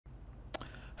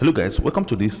Hello guys, welcome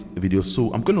to this video.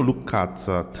 So I'm going to look at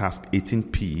task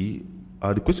 18p.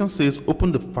 The question says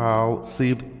open the file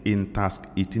saved in task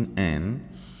 18n,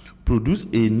 produce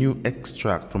a new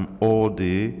extract from all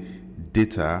the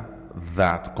data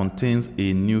that contains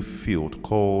a new field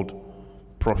called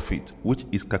profit, which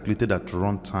is calculated at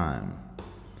runtime.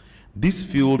 This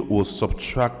field will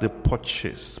subtract the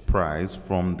purchase price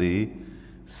from the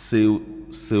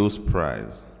sales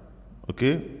price.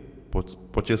 Okay,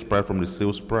 purchase price from the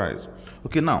sales price.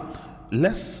 Okay, now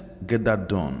let's get that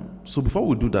done. So before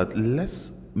we do that,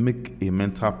 let's make a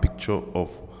mental picture of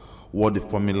what the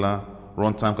formula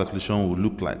runtime calculation will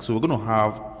look like. So we're going to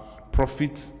have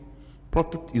profit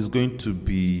is going to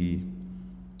be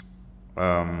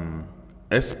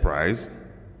S price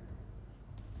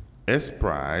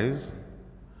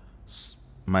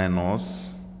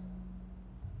minus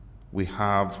we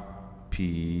have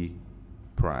P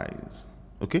price.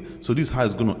 Okay, so this is how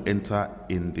it's going to enter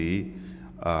in the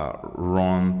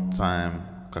runtime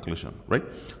calculation, right?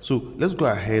 So let's go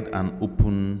ahead and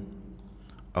open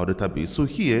our database. So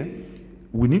here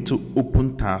we need to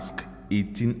open task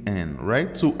 18n,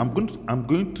 right? So I'm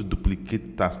going to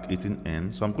duplicate task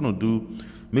 18n. So I'm going to do,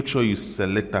 make sure you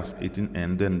select task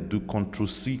 18n, then do Ctrl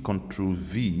C, Ctrl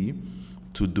V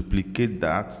to duplicate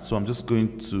that. So I'm just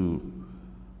going to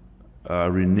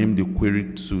rename the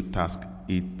query to task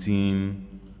 18p,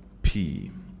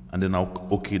 and then I'll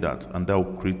OK that, and that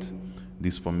will create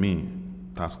this for me,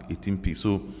 task 18p.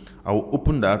 So I'll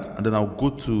open that, and then I'll go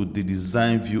to the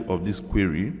design view of this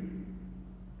query.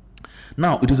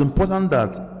 Now it is important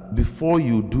that before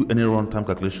you do any runtime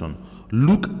calculation,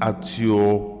 look at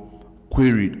your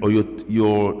query or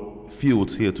your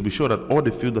fields here to be sure that all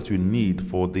the fields that you need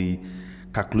for the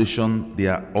calculation, they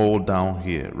are all down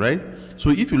here, right?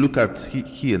 So if you look at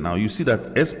here now, you see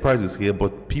that S price is here,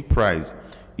 but P price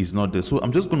is not there. So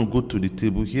I'm just going to go to the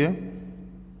table here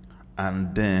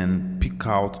and then pick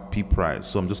out P price.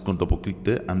 So I'm just going to double click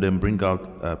there and then bring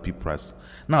out P price.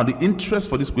 Now the interest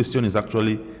for this question is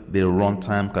actually the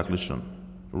runtime calculation,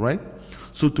 right?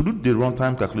 So to do the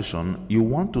runtime calculation, you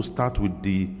want to start with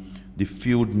the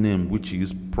field name, which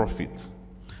is profit,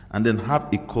 and then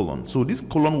have a colon. So this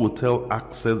colon will tell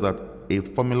Access that a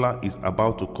formula is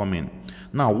about to come in.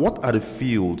 Now, what are the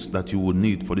fields that you will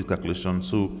need for this calculation?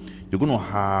 So you're going to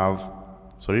have,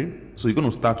 so you're going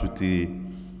to start with the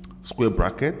square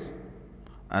bracket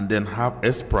and then have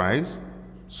S price.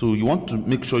 So you want to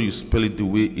make sure you spell it the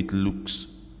way it looks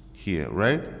here,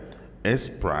 right? S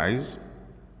price,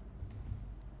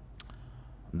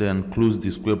 then close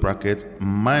the square bracket,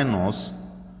 minus,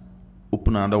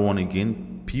 open another one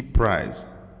again, P price,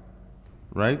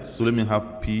 right? So let me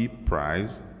have P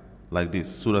price like this,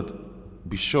 so that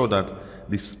be sure that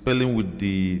the spelling with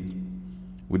the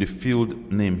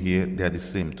field name here, they are the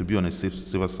same, to be on a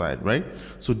safer side, right?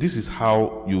 So this is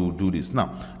how you do this.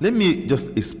 Now let me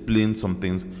just explain some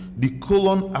things. The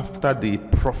colon after the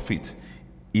profit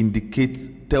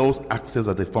tells Access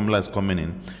that the formula is coming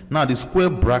in. Now the square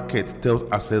bracket tells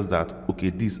Access that, okay,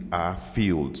 these are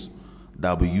fields that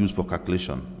will be used for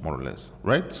calculation, more or less,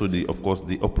 right? So of course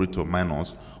the operator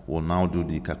minus will now do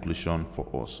the calculation for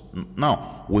us.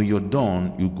 Now when you're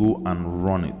done, you go and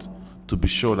run it to be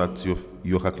sure that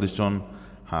your calculation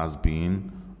has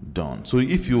been done. So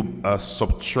if you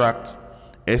subtract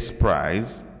S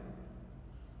price,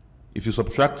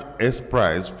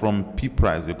 from P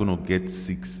price, you're going to get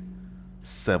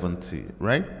 670,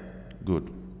 right?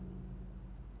 Good.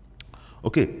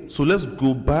 Okay, so let's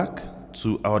go back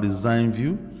to our design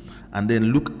view and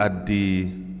then look at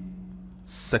the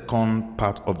second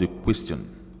part of the question.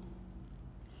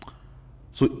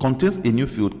 So it contains a new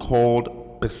field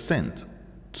called percent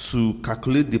to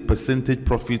calculate the percentage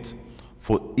profit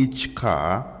for each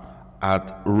car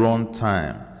at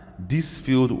runtime. This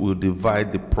field will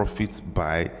divide the profits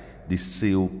by the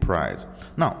sale price.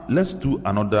 Now let's do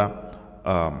another,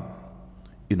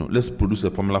 let's produce a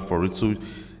formula for it. So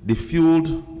the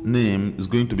field name is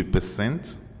going to be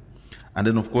percent, and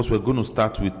then of course we're going to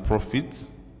start with profit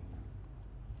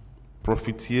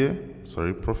here,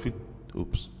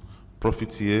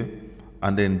 profit here,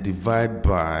 and then divide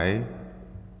by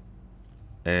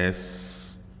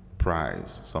S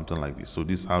price, something like this. So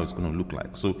this is how it's going to look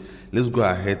like. So let's go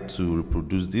ahead to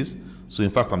reproduce this. So in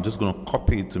fact, I'm just going to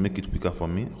copy it to make it quicker for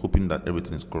me, hoping that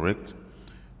everything is correct,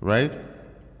 right?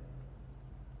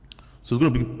 So it's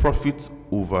going to be profit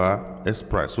over S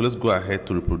price. So let's go ahead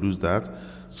to reproduce that.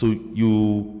 So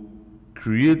you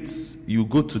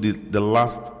go to the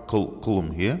last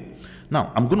column here.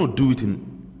 Now I'm going to do it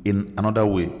in another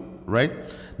way, right?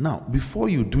 Now before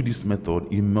you do this method,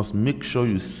 you must make sure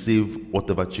you save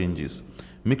whatever changes.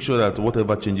 make sure that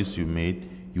whatever changes you made,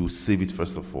 you save it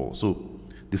first of all. So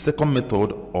the second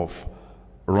method of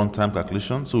runtime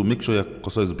calculation, so make sure your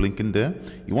cursor is blinking there.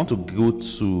 You want to go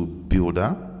to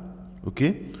builder.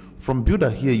 Okay, from builder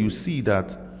here, you see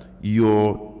that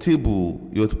your table,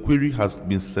 your query has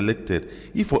been selected.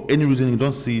 If for any reason you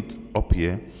don't see it up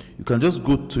here, you can just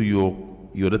go to your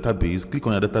database, click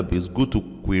on your database, go to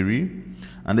query,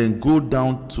 and then go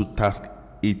down to task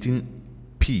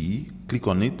 18P, click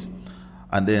on it,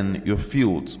 and then your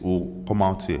fields will come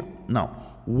out here. Now,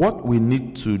 what we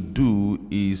need to do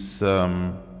is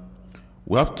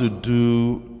we have to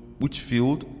do which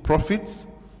field? Profits.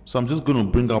 So I'm just going to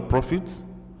bring out profits,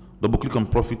 double click on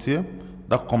profit here,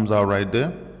 that comes out right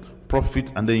there,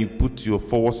 profit, and then you put your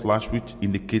 / which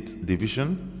indicates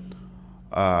division,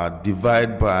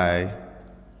 divide by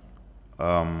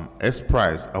S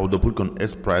price. I will double click on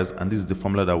S price, and this is the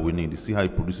formula that we need. You see how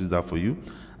it produces that for you,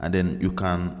 and then you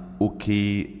can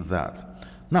OK that.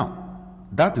 Now,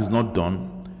 that is not done.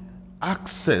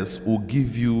 Access will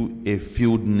give you a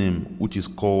field name which is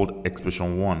called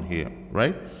expression 1 here,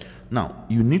 right? Now,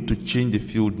 you need to change the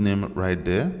field name right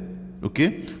there.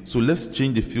 Okay, so let's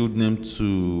change the field name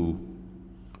to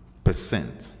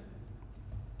 %.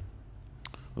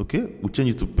 Okay, we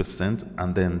change it to %,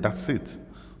 and then that's it.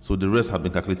 So the rest have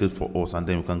been calculated for us, and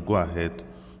then we can go ahead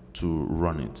to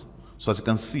run it. So as you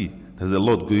can see, there's a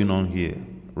lot going on here,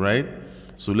 right?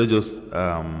 So let's just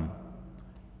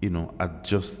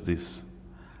adjust this,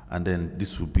 and then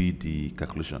this will be the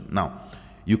calculation. Now,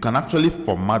 you can actually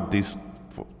format this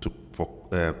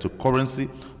to currency,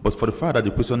 but for the fact that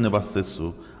the question never says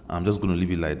so, I'm just going to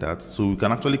leave it like that. So we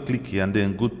can actually click here and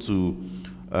then go to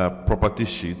property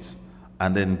sheet,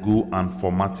 and then go and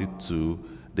format it to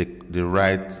the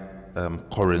right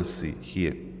currency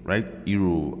here, right?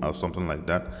 Euro or something like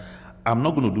that. I'm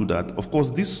not going to do that. Of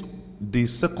course, the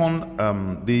second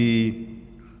the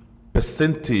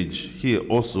percentage here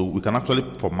also, we can actually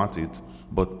format it,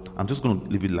 but I'm just going to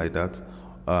leave it like that.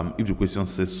 If the question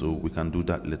says so, we can do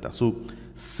that later. So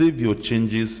save your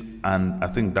changes, and I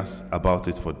think that's about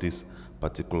it for this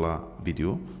particular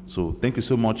video. So thank you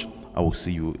so much. I will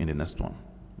see you in the next one.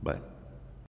 Bye.